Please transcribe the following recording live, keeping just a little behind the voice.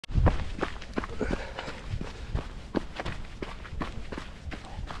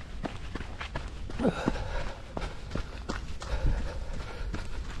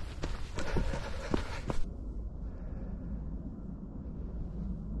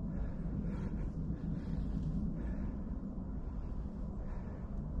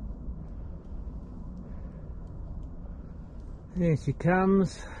Here she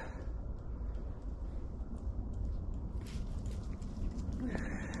comes.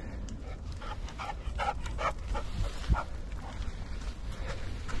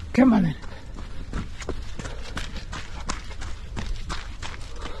 Come on then.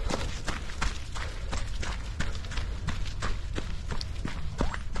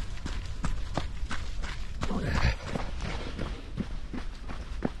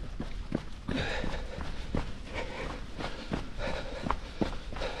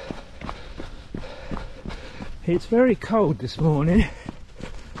 It's very cold this morning.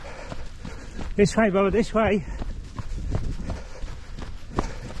 This way, Bubba, this way.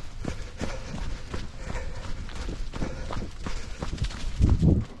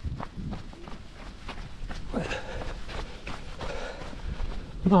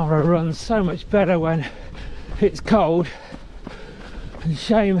 Mara runs so much better when it's cold. And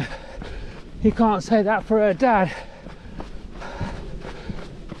shame you can't say that for her dad.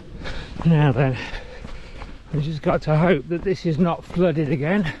 Now then, we just got to hope that this is not flooded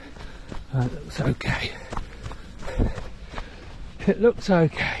again. It looks okay. It looks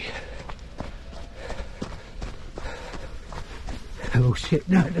okay. Oh shit,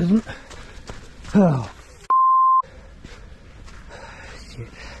 no it doesn't. Oh shit.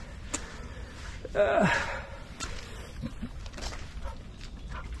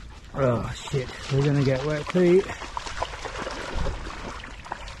 Oh shit, we're gonna get wet feet.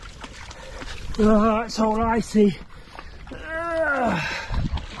 Oh, it's all icy.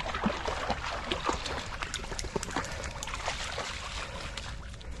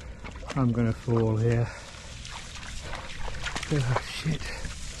 I'm gonna fall here. Oh shit.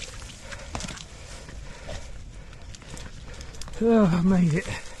 Oh, I made it.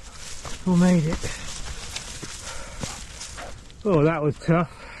 I made it. Oh, that was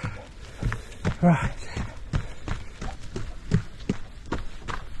tough. Right.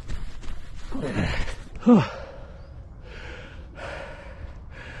 Oh.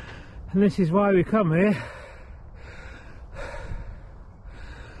 And this is why we come here.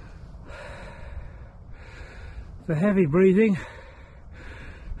 The heavy breathing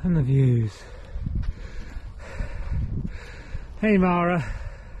and the views. Hey Mara.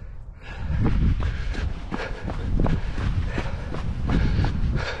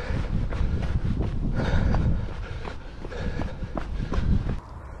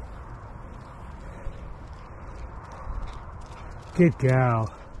 Good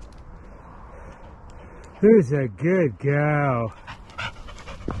gal. Who's a good gal?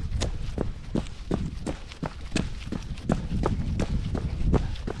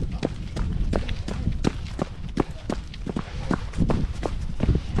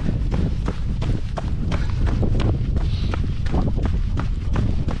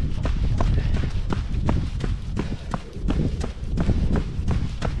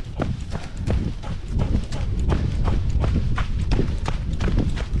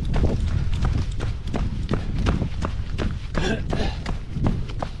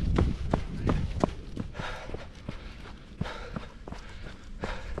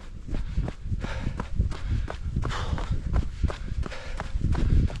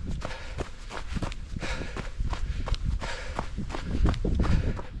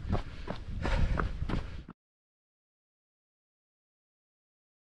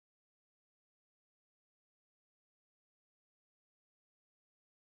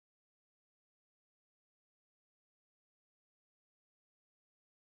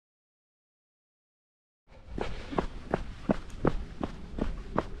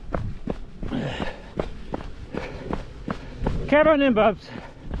 Come on in, Bubs.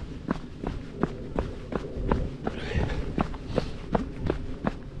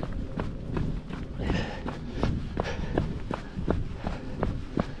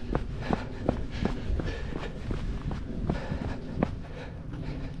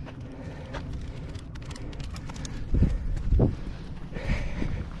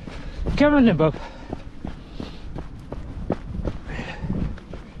 Come on in, Bub.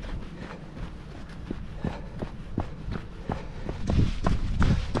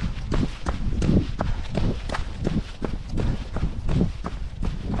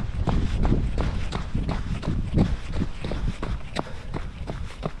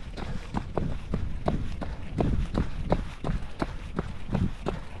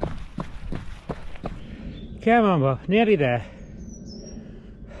 Come on, Bob, nearly there.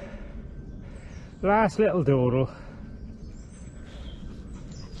 Last little dawdle.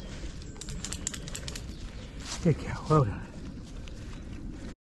 Good girl, well done.